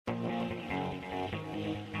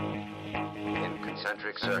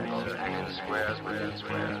concentric circles and in squares within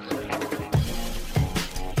squares.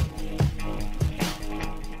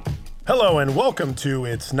 Hello and welcome to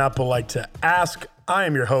It's Not Polite to Ask. I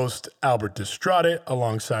am your host, Albert Destrade,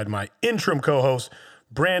 alongside my interim co-host,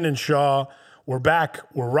 Brandon Shaw. We're back.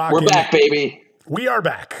 We're rocking. We're back, baby. We are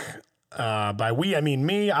back. By we, I mean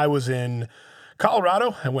me. I was in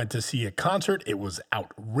Colorado. I went to see a concert. It was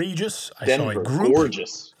outrageous. I saw a group.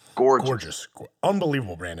 Gorgeous.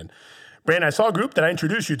 Unbelievable, Brandon. Brandon, I saw a group that I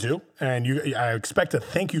introduced you to, and I expect a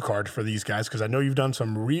thank you card for these guys because I know you've done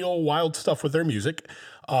some real wild stuff with their music.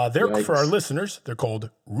 They're for our listeners. They're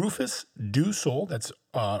called Rufus Du Sol. That's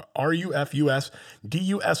Rufus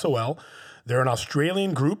Dusol. They're an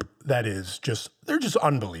Australian group that is they're just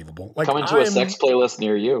unbelievable. Like, coming to a sex playlist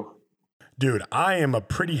near you. Dude, I am a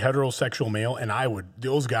pretty heterosexual male, and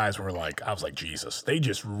those guys were like, I was like, Jesus. They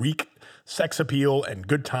just reek sex appeal and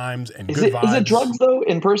good times and good vibes. Is it drugs, though?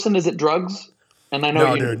 In person, is it drugs? And I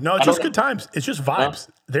know dude. No, it's just good times. It's just vibes.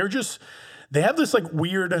 They have this like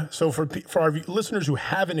weird, so for our listeners who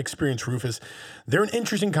haven't experienced Rufus, they're an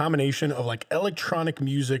interesting combination of like electronic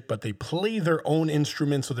music, but they play their own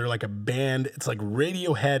instruments. So they're like a band. It's like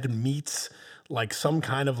Radiohead meets like some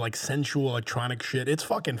kind of like sensual electronic shit. It's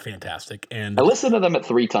fucking fantastic. And I listen to them at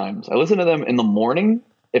 3 times. I listen to them in the morning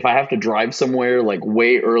if I have to drive somewhere like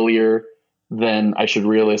way earlier than I should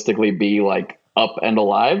realistically be like up and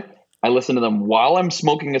alive. I listen to them while I'm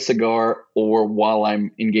smoking a cigar or while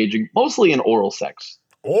I'm engaging mostly in oral sex.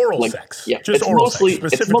 Oral sex? Yeah. Just oral sex.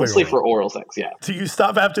 It's mostly for oral sex, yeah. So you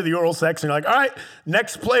stop after the oral sex and you're like, all right,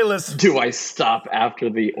 next playlist. Do I stop after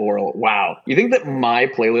the oral? Wow. You think that my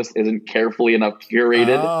playlist isn't carefully enough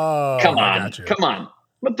curated? Oh, Come on.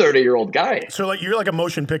 I'm a 30-year-old guy. So like you're like a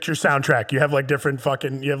motion picture soundtrack. You have like different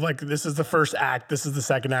you have like, this is the first act, this is the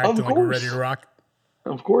second act, and like we're ready to rock.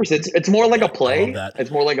 Of course. It's more like a play.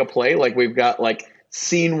 It's more like a play. Like we've got like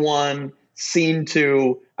scene 1, scene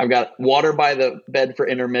 2. I've got water by the bed for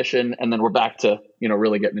intermission, and then we're back to,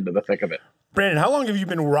 really getting into the thick of it. Brandon, how long have you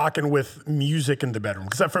been rocking with music in the bedroom?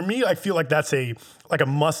 Because for me, I feel like that's a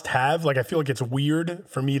must-have. Like I feel like it's weird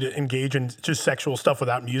for me to engage in just sexual stuff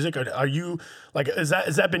without music. Are you like has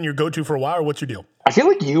that been your go-to for a while, or what's your deal? I feel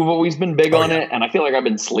like you've always been big on it, and I feel like I've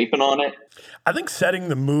been sleeping on it. I think setting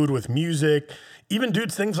the mood with music. Even,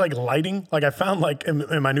 dude, things like lighting. Like I found like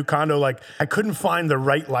in my new condo, like I couldn't find the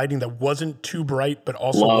right lighting that wasn't too bright, but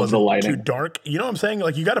also wasn't too dark. You know what I'm saying?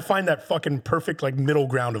 Like you got to find that fucking perfect like middle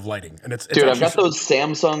ground of lighting. And it's dude, I've got those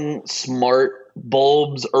Samsung smart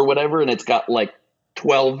bulbs or whatever, and it's got like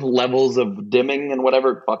 12 levels of dimming and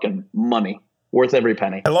whatever. Fucking money. Worth every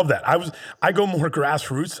penny. I love that. I go more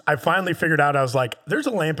grassroots. I finally figured out, I was like, there's a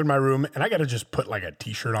lamp in my room and I got to just put like a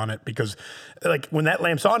t-shirt on it because like when that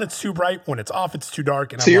lamp's on, it's too bright. When it's off, it's too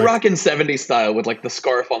dark. And so you're rocking 70s style with like the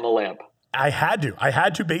scarf on the lamp. I had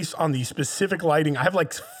to based on the specific lighting. I have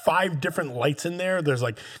like 5 different lights in there. There's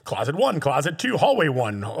like closet 1, closet 2, hallway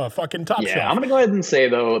 1, fucking top shelf. I'm going to go ahead and say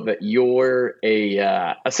though that you're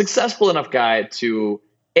a successful enough guy to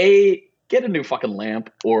get a new fucking lamp,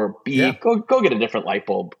 or B, go get a different light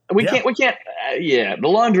bulb. We can't. The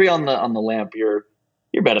laundry on the lamp. You're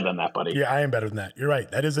better than that, buddy. Yeah, I am better than that. You're right.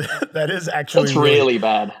 That is actually that's really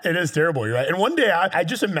bad. It is terrible. You're right. And one day, I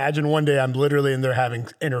just imagine one day I'm literally in there having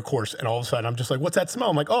intercourse, and all of a sudden I'm just like, "What's that smell?"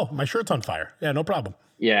 I'm like, "Oh, my shirt's on fire." Yeah, no problem.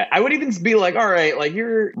 Yeah, I would even be like, "All right, like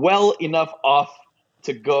you're well enough off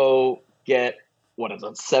to go get what is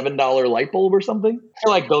it, $7 light bulb or something?" I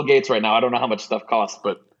feel like Bill Gates right now. I don't know how much stuff costs,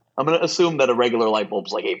 but I'm going to assume that a regular light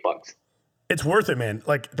bulb's like $8. It's worth it, man.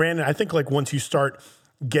 Like, Brandon, I think like once you start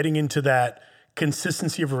getting into that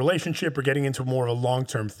consistency of a relationship or getting into more of a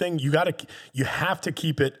long-term thing, you have to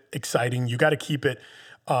keep it exciting. You got to keep it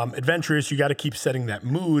adventurous. You got to keep setting that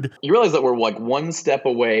mood. You realize that we're like one step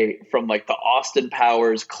away from like the Austin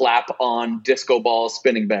Powers clap on disco ball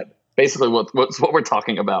spinning bed. Basically what we're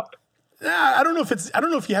talking about. I don't know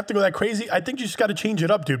if you have to go that crazy. I think you just got to change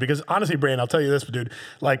it up, dude. Because honestly, Brandon, I'll tell you this, dude.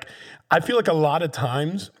 Like, I feel like a lot of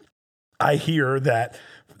times I hear that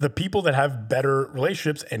the people that have better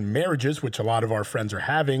relationships and marriages, which a lot of our friends are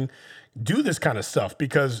having, do this kind of stuff.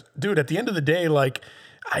 Because, dude, at the end of the day, like,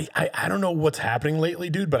 I don't know what's happening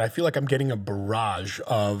lately, dude, but I feel like I'm getting a barrage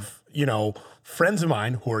of, friends of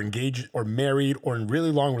mine who are engaged or married or in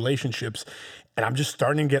really long relationships. And I'm just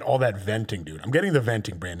starting to get all that venting, dude. I'm getting the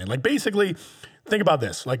venting, Brandon. Like, basically, think about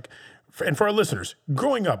this. Like, and for our listeners,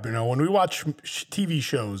 growing up, when we watch TV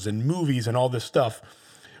shows and movies and all this stuff,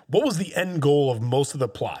 what was the end goal of most of the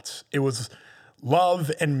plots? It was love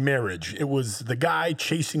and marriage. It was the guy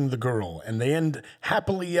chasing the girl, and they end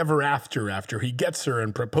happily ever after he gets her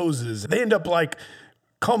and proposes. They end up like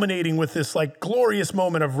culminating with this like glorious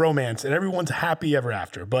moment of romance and everyone's happy ever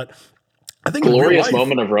after. But I think glorious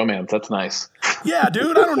moment of romance. That's nice. Yeah,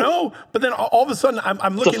 dude. I don't know. But then all of a sudden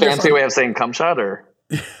I'm looking it's a fancy way of saying cum shot, or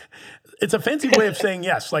it's a fancy way of saying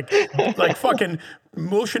yes. Like fucking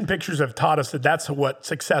motion pictures have taught us that that's what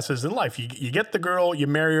success is in life. You get the girl, you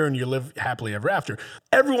marry her, and you live happily ever after.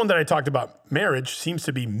 Everyone that I talked about marriage seems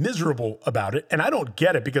to be miserable about it. And I don't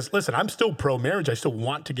get it because, listen, I'm still pro-marriage. I still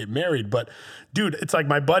want to get married. But, dude, it's like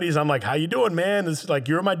my buddies, I'm like, how you doing, man? It's like,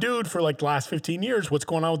 you're my dude for like the last 15 years. What's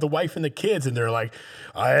going on with the wife and the kids? And they're like,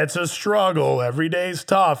 it's a struggle. Every day's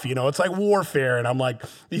tough. You know, it's like warfare. And I'm like,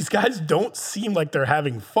 these guys don't seem like they're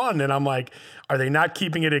having fun. And I'm like, are they not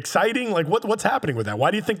keeping it exciting? Like, what's happening with that?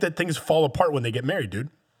 Why do you think that things fall apart when they get married, dude?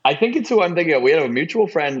 I think it's who I'm thinking of. We have a mutual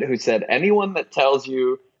friend who said, anyone that tells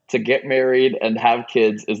you to get married and have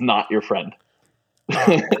kids is not your friend.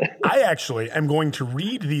 I actually am going to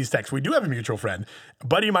read these texts. We do have a mutual friend. A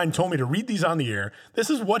buddy of mine told me to read these on the air. This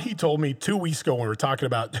is what he told me 2 weeks ago when we were talking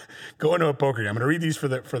about going to a poker game. I'm going to read these for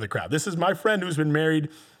the crowd. This is my friend who's been married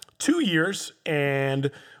 2 years and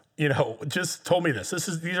just told me this.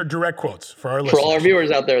 These are direct quotes for our listeners. For all our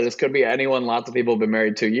viewers out there, this could be anyone. Lots of people have been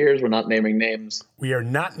married 2 years. We're not naming names. We are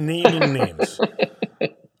not naming names.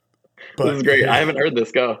 But, this is great. I haven't heard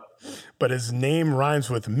this. Go. But his name rhymes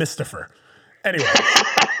with Mistifer. Anyway.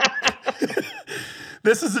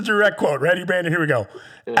 This is a direct quote. Ready, Brandon? Here we go.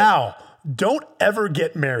 Yeah. Al, don't ever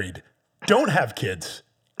get married. Don't have kids.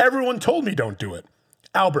 Everyone told me don't do it.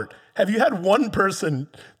 Albert, have you had one person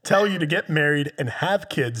tell you to get married and have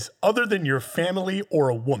kids other than your family or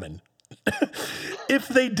a woman? If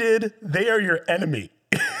they did, they are your enemy.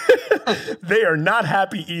 They are not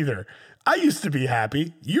happy either. I used to be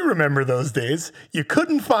happy. You remember those days. You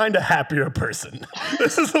couldn't find a happier person.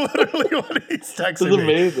 This is literally what he's texting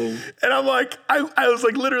me. This is amazing. And I'm like, I was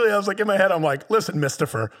like in my head, I'm like, listen,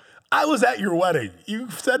 Mistifer, I was at your wedding.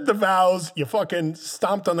 You said the vows. You fucking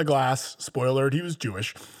stomped on the glass. Spoiler alert, he was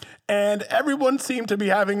Jewish. And everyone seemed to be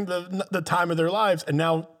having the time of their lives. And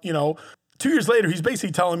now, 2 years later, he's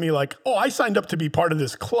basically telling me like, oh, I signed up to be part of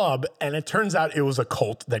this club. And it turns out it was a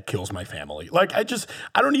cult that kills my family. Like, I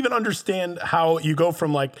don't even understand how you go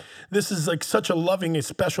from like, this is like such a loving, a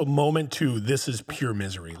special moment to this is pure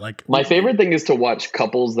misery. Like, my favorite thing is to watch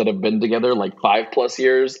couples that have been together like 5+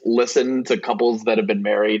 years, listen to couples that have been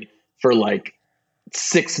married for like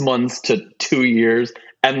 6 months to 2 years.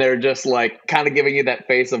 And they're just like kind of giving you that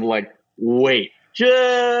face of like, wait,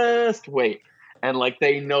 just wait. And like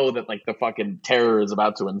they know that like the fucking terror is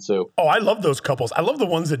about to ensue. Oh, I love those couples. I love the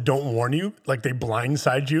ones that don't warn you, like they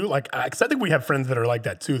blindside you. Like, because I think we have friends that are like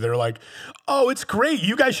that too. They're like, "Oh, it's great.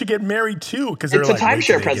 You guys should get married too." Because it's a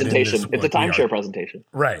timeshare presentation. It's a timeshare presentation.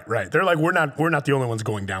 Right, right. They're like, we're not the only ones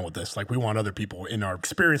going down with this. Like, we want other people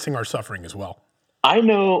experiencing our suffering as well. I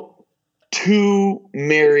know two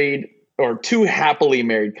happily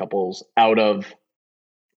married couples out of,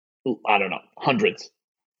 I don't know, hundreds.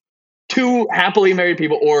 2 happily married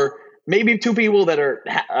people, or maybe 2 people that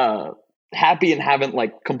are happy and haven't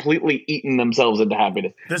like completely eaten themselves into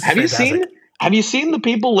happiness. Have you seen the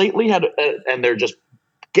people lately and they're just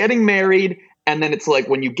getting married, and then it's like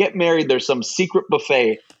when you get married, there's some secret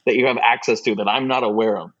buffet that you have access to that I'm not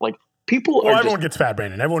aware of. Like people are. Everyone gets fat,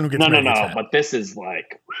 Brandon. Everyone who gets married gets fat. But this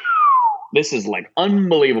is like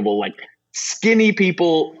unbelievable. Like skinny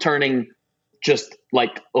people turning just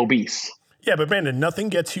like obese. Yeah, but Brandon, nothing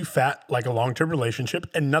gets you fat like a long-term relationship,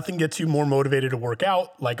 and nothing gets you more motivated to work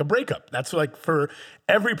out like a breakup. That's like for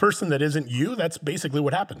every person that isn't you, that's basically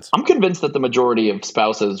what happens. I'm convinced that the majority of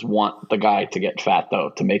spouses want the guy to get fat, though,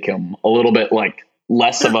 to make him a little bit like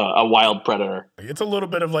less of a wild predator. It's a little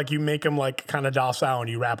bit of like you make him like kind of docile and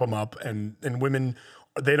you wrap him up, and women,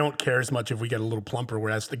 they don't care as much if we get a little plumper,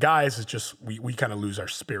 whereas the guys, it's just we kind of lose our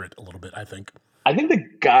spirit a little bit, I think. I think the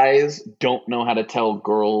guys don't know how to tell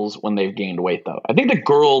girls when they've gained weight, though. I think the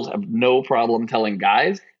girls have no problem telling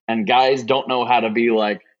guys, and guys don't know how to be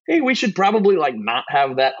like, hey, we should probably like not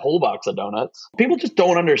have that whole box of donuts. People just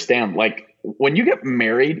don't understand. Like when you get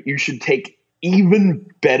married, you should take even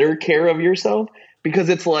better care of yourself, because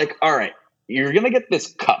it's like, all right, you're going to get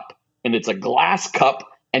this cup, and it's a glass cup,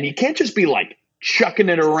 and you can't just be like chucking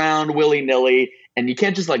it around willy-nilly, and you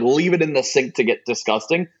can't just like leave it in the sink to get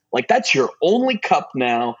disgusting. Like that's your only cup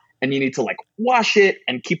now, and you need to like wash it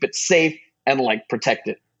and keep it safe and like protect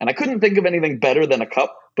it. And I couldn't think of anything better than a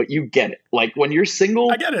cup, but you get it. Like when you're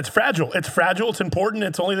single, I get it. It's fragile. It's fragile. It's important.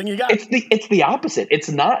 It's the only thing you got. It's the opposite. It's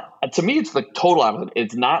not, to me, it's the total opposite.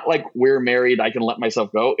 It's not like we're married, I can let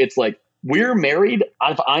myself go. It's like we're married.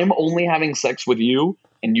 If I'm only having sex with you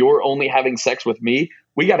and you're only having sex with me,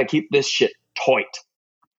 we got to keep this shit tight.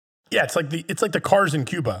 Yeah, it's like the cars in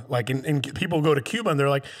Cuba. Like, and people go to Cuba and they're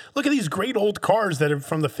like, look at these great old cars that are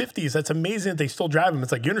from the 50s. That's amazing that they still drive them.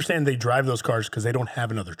 It's like, you understand they drive those cars because they don't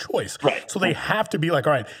have another choice. Right. So they have to be like,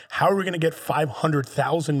 all right, how are we going to get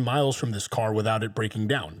 500,000 miles from this car without it breaking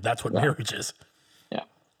down? That's what marriage is. Yeah.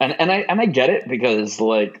 And I get it because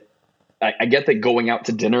like, I get that going out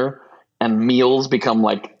to dinner and meals become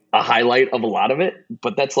like a highlight of a lot of it,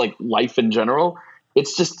 but that's like life in general.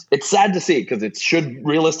 It's sad to see because it should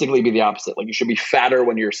realistically be the opposite. Like you should be fatter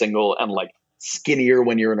when you're single and like skinnier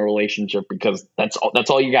when you're in a relationship because that's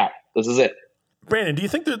all you got. This is it. Brandon, do you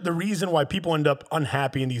think that the reason why people end up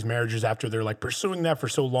unhappy in these marriages after they're like pursuing that for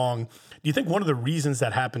so long, do you think one of the reasons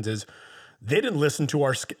that happens is they didn't listen to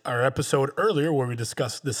our episode earlier where we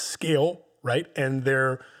discussed the scale, right? And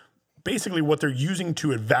they're basically what they're using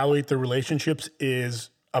to evaluate their relationships is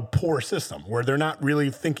a poor system where they're not really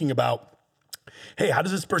thinking about, hey, how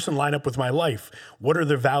does this person line up with my life? What are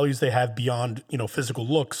the values they have beyond, physical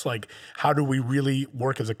looks? Like, how do we really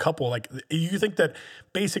work as a couple? Like, you think that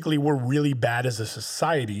basically we're really bad as a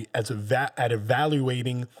society at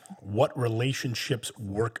evaluating what relationships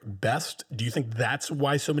work best? Do you think that's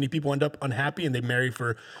why so many people end up unhappy and they marry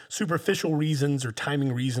for superficial reasons or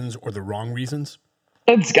timing reasons or the wrong reasons?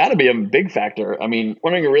 It's got to be a big factor. I mean,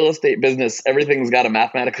 running a real estate business, everything's got to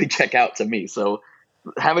mathematically check out to me. So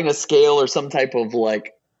having a scale or some type of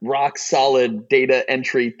like rock solid data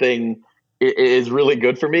entry thing is really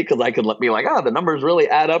good for me because I could be like, the numbers really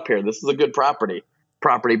add up here. This is a good property.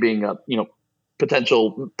 Property being a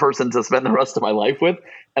potential person to spend the rest of my life with.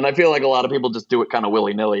 And I feel like a lot of people just do it kind of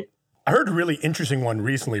willy nilly. I heard a really interesting one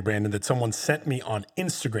recently, Brandon, that someone sent me on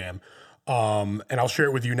Instagram. And I'll share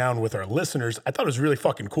it with you now and with our listeners. I thought it was really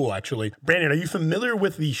fucking cool, actually. Brandon, are you familiar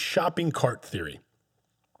with the shopping cart theory?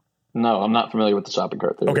 No, I'm not familiar with the shopping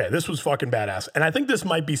cart theory. Okay, this was fucking badass. And I think this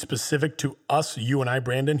might be specific to us, you and I,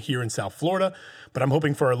 Brandon, here in South Florida. But I'm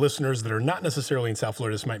hoping for our listeners that are not necessarily in South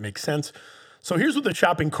Florida, this might make sense. So here's what the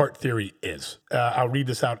shopping cart theory is. I'll read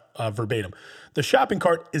this out verbatim. The shopping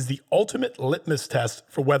cart is the ultimate litmus test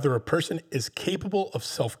for whether a person is capable of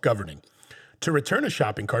self-governing. To return a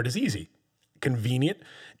shopping cart is easy, convenient.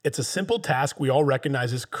 It's a simple task we all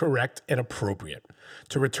recognize as correct and appropriate.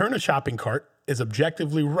 To return a shopping cart is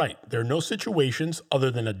objectively right. There are no situations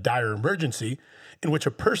other than a dire emergency in which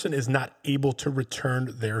a person is not able to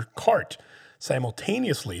return their cart.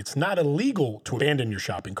 Simultaneously, it's not illegal to abandon your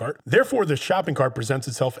shopping cart. Therefore, the shopping cart presents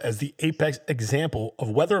itself as the apex example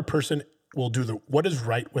of whether a person will do what is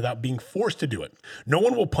right without being forced to do it. No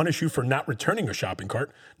one will punish you for not returning a shopping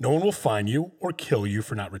cart. No one will fine you or kill you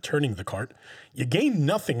for not returning the cart. You gain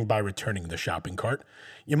nothing by returning the shopping cart.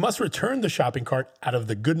 You must return the shopping cart out of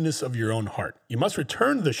the goodness of your own heart. You must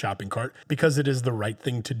return the shopping cart because it is the right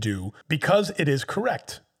thing to do, because it is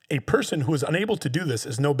correct. A person who is unable to do this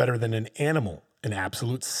is no better than an animal, an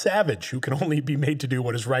absolute savage who can only be made to do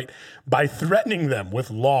what is right by threatening them with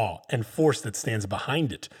law and force that stands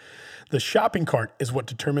behind it. The shopping cart is what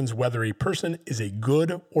determines whether a person is a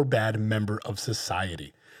good or bad member of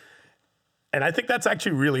society. And I think that's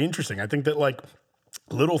actually really interesting. I think that like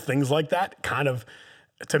little things like that kind of,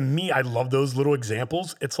 to me, I love those little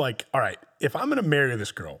examples. It's like, all right, if I'm going to marry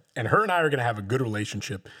this girl and her and I are going to have a good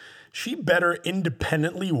relationship, she better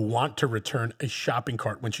independently want to return a shopping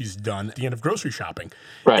cart when she's done at the end of grocery shopping.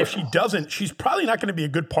 Right. If she doesn't, she's probably not going to be a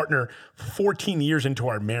good partner 14 years into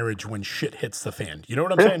our marriage when shit hits the fan. You know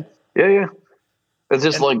what I'm saying? Yeah. It's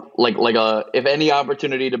just if any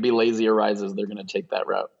opportunity to be lazy arises, they're going to take that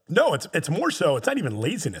route. No, it's more so. It's not even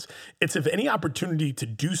laziness. It's if any opportunity to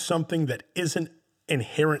do something that isn't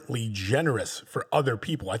inherently generous for other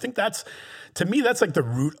people. I think to me, that's like the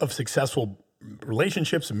root of successful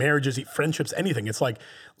relationships, marriages, friendships, anything. It's like,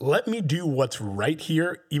 let me do what's right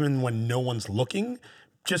here, even when no one's looking,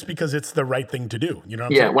 just because it's the right thing to do. You know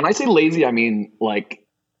what I'm saying? When I say lazy, I mean like,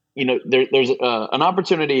 there's an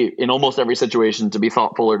opportunity in almost every situation to be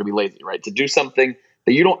thoughtful or to be lazy, right? To do something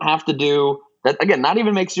that you don't have to do, that again, not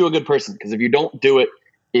even makes you a good person. Because if you don't do it,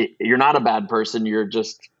 you're not a bad person. You're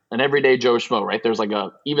just an everyday Joe Schmo, right? There's like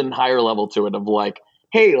a even higher level to it of like,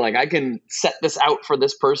 hey, like I can set this out for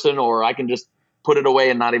this person, or I can just put it away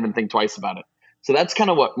and not even think twice about it. So that's kind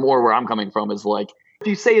of where I'm coming from is like, if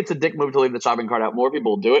you say it's a dick move to leave the shopping cart out, more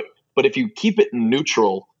people will do it. But if you keep it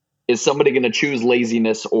neutral, is somebody going to choose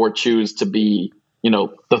laziness or choose to be,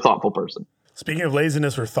 the thoughtful person? Speaking of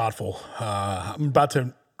laziness or thoughtful, I'm about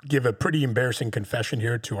to give a pretty embarrassing confession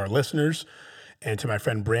here to our listeners and to my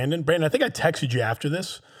friend Brandon. Brandon, I think I texted you after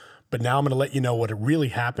this, but now I'm going to let you know what really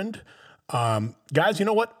happened. Guys, you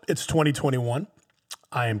know what? It's 2021.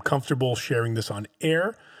 I am comfortable sharing this on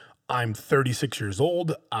air. I'm 36 years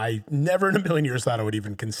old. I never in a million years thought I would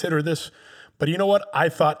even consider this. But you know what? I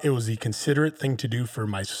thought it was the considerate thing to do for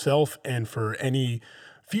myself and for any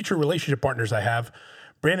future relationship partners I have.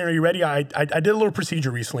 Brandon, are you ready? I did a little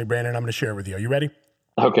procedure recently, Brandon. I'm going to share it with you. Are you ready?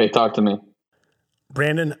 Okay, talk to me.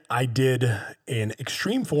 Brandon, I did an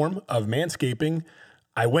extreme form of manscaping.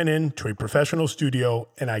 I went into a professional studio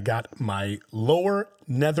and I got my lower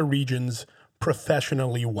nether regions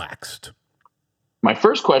professionally waxed. My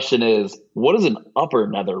first question is, what is an upper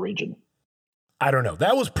nether region? I don't know.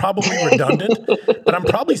 That was probably redundant, but I'm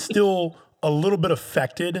probably still a little bit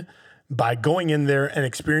affected by going in there and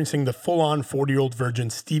experiencing the full-on 40-year-old virgin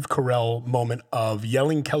Steve Carell moment of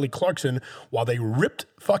yelling Kelly Clarkson while they ripped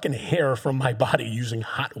fucking hair from my body using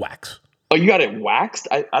hot wax. Oh, you got it waxed?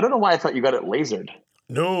 I don't know why I thought you got it lasered.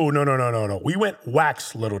 No. We went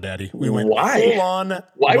wax, little daddy. We went Why? full-on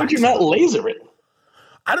Why would you not laser it?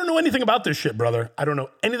 I don't know anything about this shit, brother. I don't know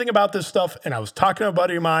anything about this stuff. And I was talking to a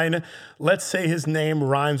buddy of mine. Let's say his name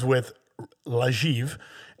rhymes with Lajiv.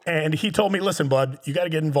 And he told me, listen, bud, you got to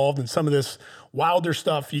get involved in some of this wilder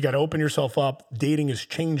stuff. You got to open yourself up. Dating is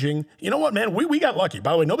changing. You know what, man? We got lucky.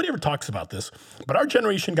 By the way, nobody ever talks about this, but our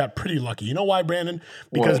generation got pretty lucky. You know why, Brandon?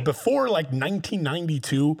 Because before like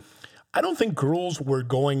 1992, I don't think girls were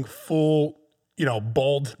going full,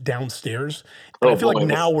 bald downstairs. And I feel like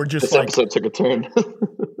now we're just this episode took a turn.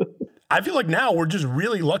 I feel like now we're just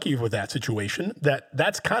really lucky with that situation.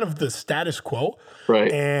 That's kind of the status quo.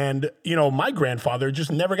 Right. And, my grandfather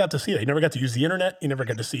just never got to see it. He never got to use the internet. He never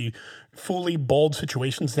got to see fully bald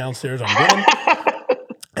situations downstairs on women.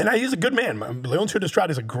 And he's a good man. Leoncio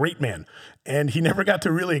Estrada is a great man. And he never got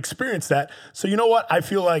to really experience that. So you know what? I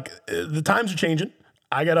feel like the times are changing.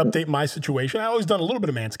 I got to update my situation. I always done a little bit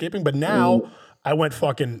of manscaping, but now I went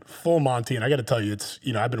fucking full Monty, and I got to tell you, it's,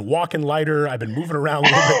 I've been walking lighter. I've been moving around a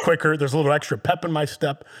little bit quicker. There's a little extra pep in my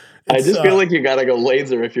step. I just feel like you got to go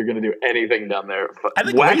laser if you're going to do anything down there. I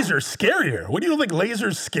think laser's scarier. What do you think?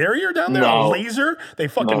 Laser's scarier down there? No. Laser, they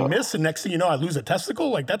fucking miss, and next thing you know, I lose a testicle.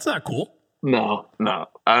 Like, that's not cool. No.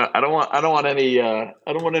 I don't want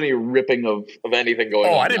any ripping of anything going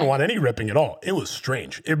on. Oh, I didn't want any ripping at all. It was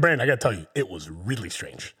strange. Brandon, I got to tell you, it was really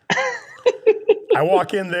strange. I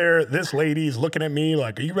walk in there, this lady's looking at me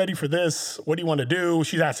like, are you ready for this? What do you want to do?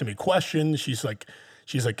 She's asking me questions. She's like,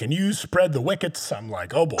 can you spread the wickets? I'm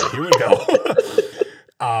like, oh boy, here we go.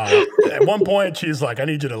 At one point, she's like, I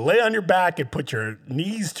need you to lay on your back and put your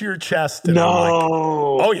knees to your chest. And I'm like,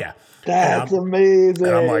 oh yeah. That's amazing.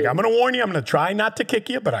 And I'm like, I'm going to warn you, I'm going to try not to kick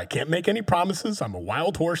you, but I can't make any promises. I'm a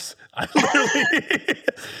wild horse. I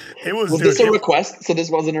literally, was this a request? So this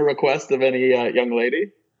wasn't a request of any young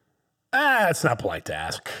lady? It's not polite to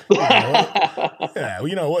ask.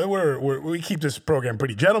 We keep this program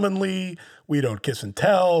pretty gentlemanly. We don't kiss and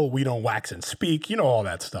tell. We don't wax and speak. All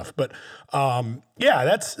that stuff. But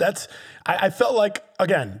that's. I felt like,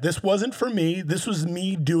 again, this wasn't for me. This was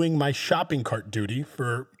me doing my shopping cart duty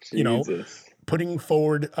for putting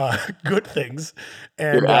forward good things.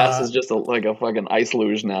 And your ass is just like a fucking ice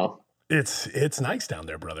luge now. It's nice down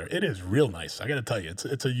there, brother. It is real nice. I got to tell you,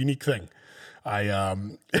 it's a unique thing. It's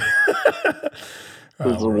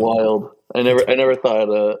wild. I never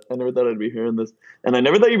thought I'd be hearing this, and I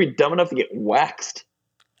never thought you'd be dumb enough to get waxed.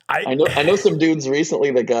 I know some dudes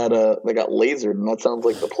recently that got lasered, and that sounds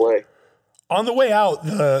like the play. On the way out,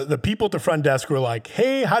 the people at the front desk were like,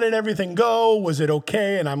 "Hey, how did everything go? Was it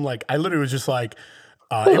okay?" And I'm like, I literally was just like,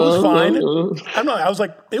 it was fine. I was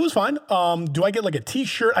like, it was fine. Do I get like a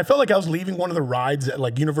t-shirt? I felt like I was leaving one of the rides at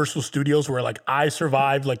like Universal Studios where like I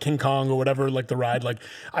survived like King Kong or whatever, like the ride. Like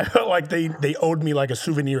I felt like they owed me like a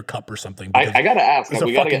souvenir cup or something. I got to ask. It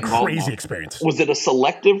was a fucking crazy experience. Was it a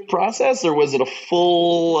selective process or was it a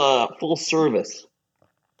full service?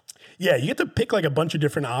 Yeah, you get to pick like a bunch of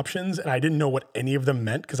different options, and I didn't know what any of them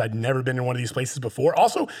meant because I'd never been in one of these places before.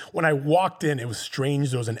 Also, when I walked in, it was strange.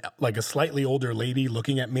 There was a slightly older lady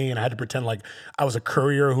looking at me, and I had to pretend like I was a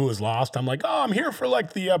courier who was lost. I'm like, oh, I'm here for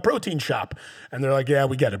like the protein shop, and they're like, yeah,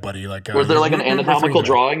 we get it, buddy. Like, was there like an anatomical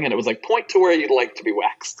drawing, and it was like point to where you'd like to be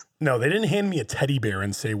waxed? No, they didn't hand me a teddy bear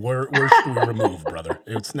and say where should we remove, brother.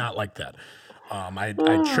 It's not like that.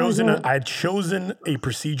 I'd chosen a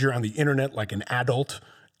procedure on the internet like an adult.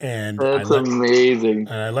 And that's amazing.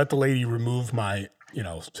 And I let the lady remove my,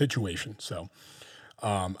 situation. So,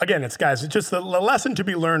 again, it's just the lesson to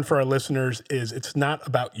be learned for our listeners is it's not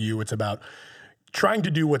about you. It's about trying to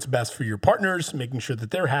do what's best for your partners, making sure that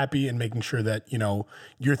they're happy and making sure that,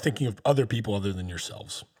 you're thinking of other people other than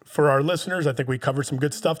yourselves. For our listeners, I think we covered some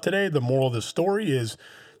good stuff today. The moral of the story is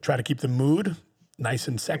try to keep the mood nice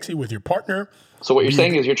and sexy with your partner. So what you're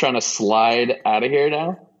saying is you're trying to slide out of here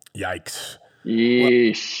now? Yikes.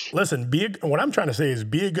 Yeesh. Listen, what I'm trying to say is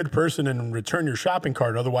be a good person and return your shopping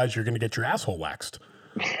cart. Otherwise, you're going to get your asshole waxed.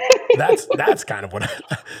 That's kind of what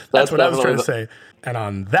that's what I was trying to say. And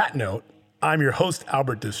on that note, I'm your host,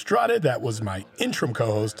 Albert Destrade. That was my interim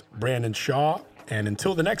co-host, Brandon Shaw. And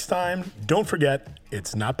until the next time, don't forget,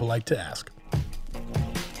 it's not polite to ask.